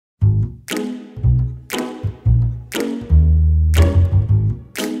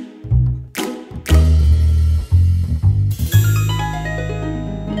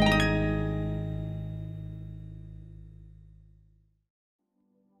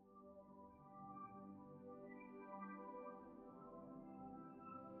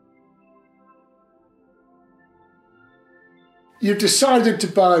You've decided to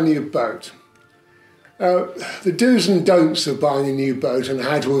buy a new boat. The do's and don'ts of buying a new boat and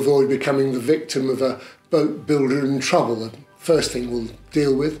how to avoid becoming the victim of a boat builder in trouble, the first thing we'll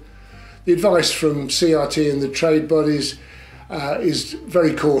deal with. The advice from CRT and the trade bodies is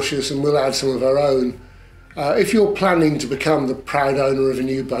very cautious, and we'll add some of our own. If you're planning to become the proud owner of a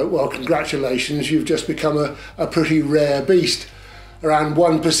new boat, well, congratulations, you've just become a pretty rare beast. Around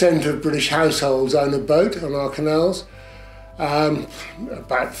 1% of British households own a boat on our canals,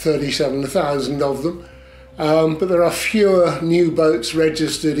 about 37,000 of them. But there are fewer new boats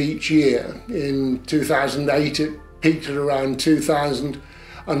registered each year. In 2008 it peaked at around 2,000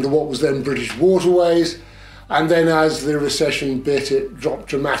 under what was then British Waterways, and then as the recession bit it dropped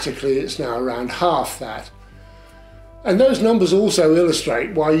dramatically. It's now around half that. And those numbers also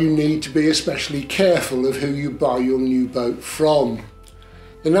illustrate why you need to be especially careful of who you buy your new boat from.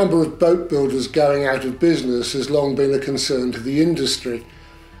 The number of boat builders going out of business has long been a concern to the industry.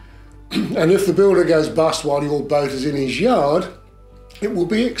 And if the builder goes bust while your boat is in his yard, it will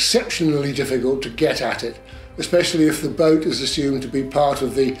be exceptionally difficult to get at it, especially if the boat is assumed to be part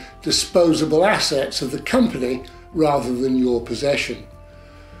of the disposable assets of the company rather than your possession.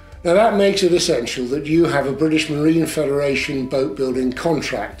 Now that makes it essential that you have a British Marine Federation boat building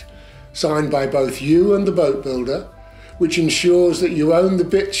contract, signed by both you and the boat builder, which ensures that you own the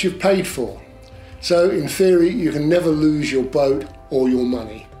bits you've paid for. So in theory, you can never lose your boat or your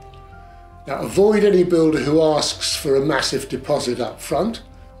money. Now avoid any builder who asks for a massive deposit up front.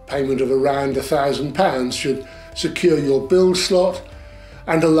 Payment of around £1,000 should secure your build slot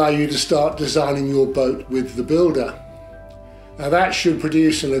and allow you to start designing your boat with the builder. Now that should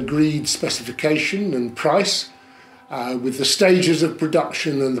produce an agreed specification and price with the stages of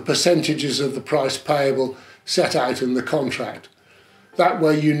production and the percentages of the price payable set out in the contract. That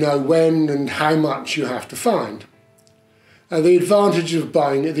way you know when and how much you have to find. Now the advantages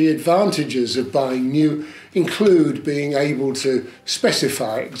of buying new include being able to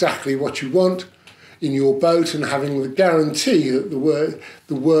specify exactly what you want in your boat and having the guarantee that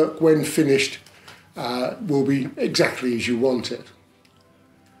the work when finished will be exactly as you want it.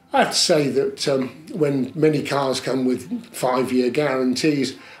 I have to say that when many cars come with 5-year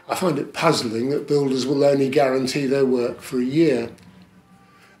guarantees, I find it puzzling that builders will only guarantee their work for a year.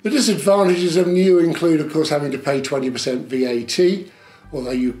 The disadvantages of new include, of course, having to pay 20% VAT,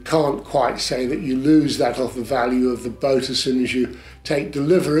 although you can't quite say that you lose that off the value of the boat as soon as you take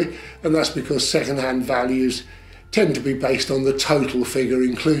delivery, and that's because second-hand values tend to be based on the total figure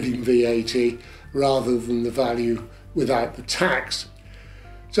including VAT rather than the value without the tax.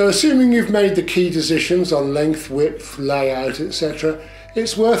 So assuming you've made the key decisions on length, width, layout, etc.,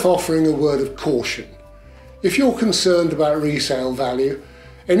 it's worth offering a word of caution. If you're concerned about resale value,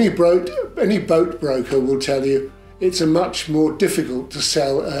 any boat broker will tell you it's much more difficult to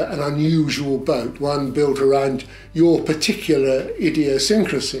sell an unusual boat, one built around your particular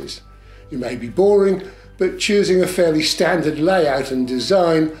idiosyncrasies. You may be boring, but choosing a fairly standard layout and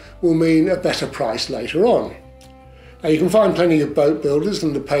design will mean a better price later on. Now you can find plenty of boat builders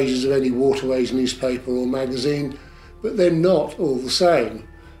on the pages of any Waterways newspaper or magazine, but they're not all the same.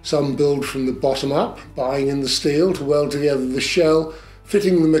 Some build from the bottom up, buying in the steel to weld together the shell,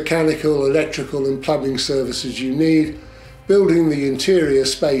 fitting the mechanical, electrical and plumbing services you need, building the interior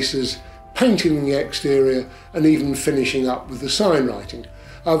spaces, painting the exterior and even finishing up with the sign writing.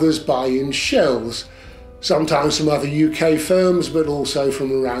 Others buy in shells, sometimes from other UK firms but also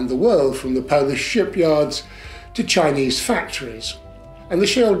from around the world, from the Polish shipyards to Chinese factories. And the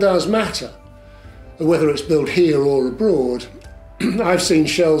shell does matter, whether it's built here or abroad. I've seen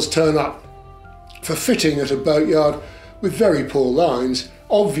shells turn up for fitting at a boatyard with very poor lines,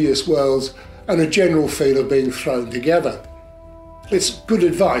 obvious welds and a general feel of being thrown together. It's good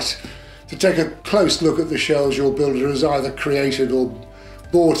advice to take a close look at the shells your builder has either created or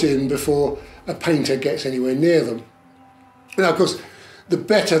bought in before a painter gets anywhere near them. Now of course, the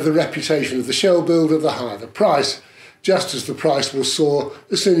better the reputation of the shell builder, the higher the price, just as the price will soar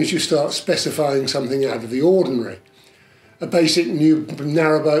as soon as you start specifying something out of the ordinary. A basic new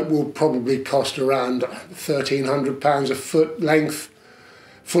narrowboat will probably cost around £1,300 a foot length,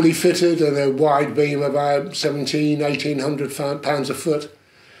 fully fitted, and a wide beam about £1,800 a foot.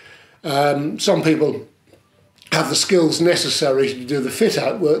 Some people have the skills necessary to do the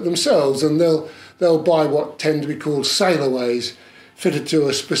fit-out work themselves, and they'll buy what tend to be called sailorways, fitted to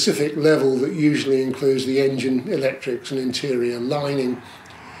a specific level that usually includes the engine, electrics and interior lining.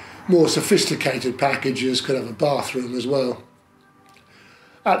 More sophisticated packages could have a bathroom as well.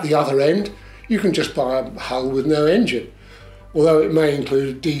 At the other end, you can just buy a hull with no engine, although it may include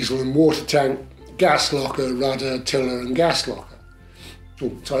a diesel and water tank, gas locker, rudder, tiller and gas locker.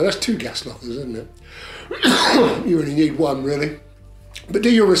 Oh, sorry, that's 2 gas lockers, isn't it? You only need 1 really. But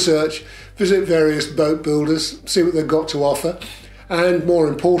do your research, visit various boat builders, see what they've got to offer, and more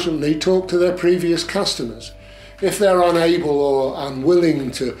importantly, talk to their previous customers. If they're unable or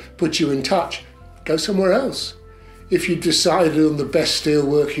unwilling to put you in touch, go somewhere else. If you've decided on the best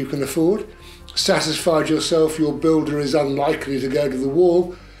steelwork you can afford, satisfied yourself your builder is unlikely to go to the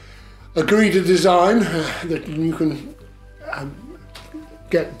wall, agree to design that you can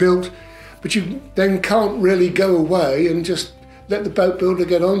get built, but you then can't really go away and just let the boat builder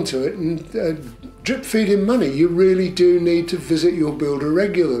get onto it and drip feed him money. You really do need to visit your builder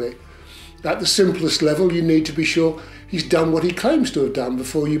regularly. At the simplest level, you need to be sure he's done what he claims to have done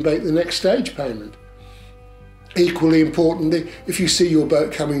before you make the next stage payment. Equally importantly, if you see your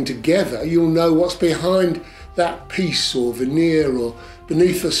boat coming together, you'll know what's behind that piece or veneer or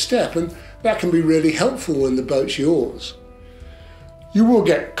beneath a step, and that can be really helpful when the boat's yours. You will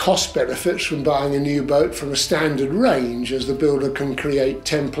get cost benefits from buying a new boat from a standard range, as the builder can create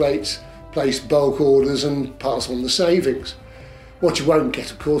templates, place bulk orders and pass on the savings. What you won't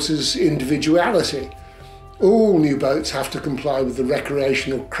get, of course, is individuality. All new boats have to comply with the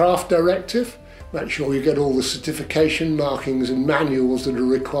Recreational Craft Directive. Make sure you get all the certification, markings and manuals that are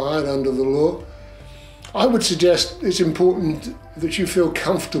required under the law. I would suggest it's important that you feel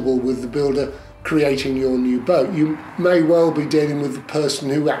comfortable with the builder creating your new boat. You may well be dealing with the person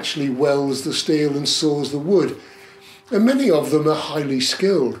who actually welds the steel and saws the wood, and many of them are highly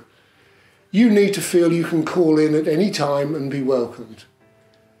skilled. You need to feel you can call in at any time and be welcomed.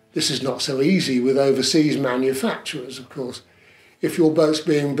 This is not so easy with overseas manufacturers, of course. If your boat's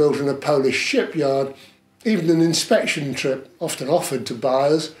being built in a Polish shipyard, even an inspection trip, often offered to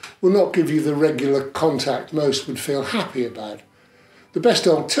buyers, will not give you the regular contact most would feel happy about. The best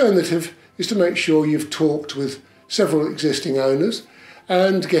alternative is to make sure you've talked with several existing owners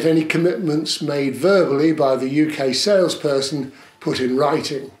and get any commitments made verbally by the UK salesperson put in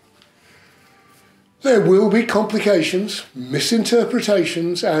writing. There will be complications,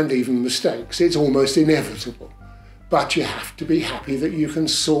 misinterpretations and even mistakes. It's almost inevitable. But you have to be happy that you can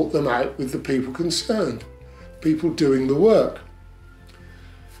sort them out with the people concerned, people doing the work.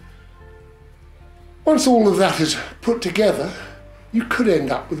 Once all of that is put together, you could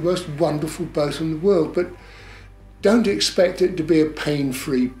end up with the most wonderful boat in the world, but don't expect it to be a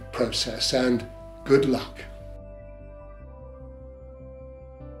pain-free process, and good luck.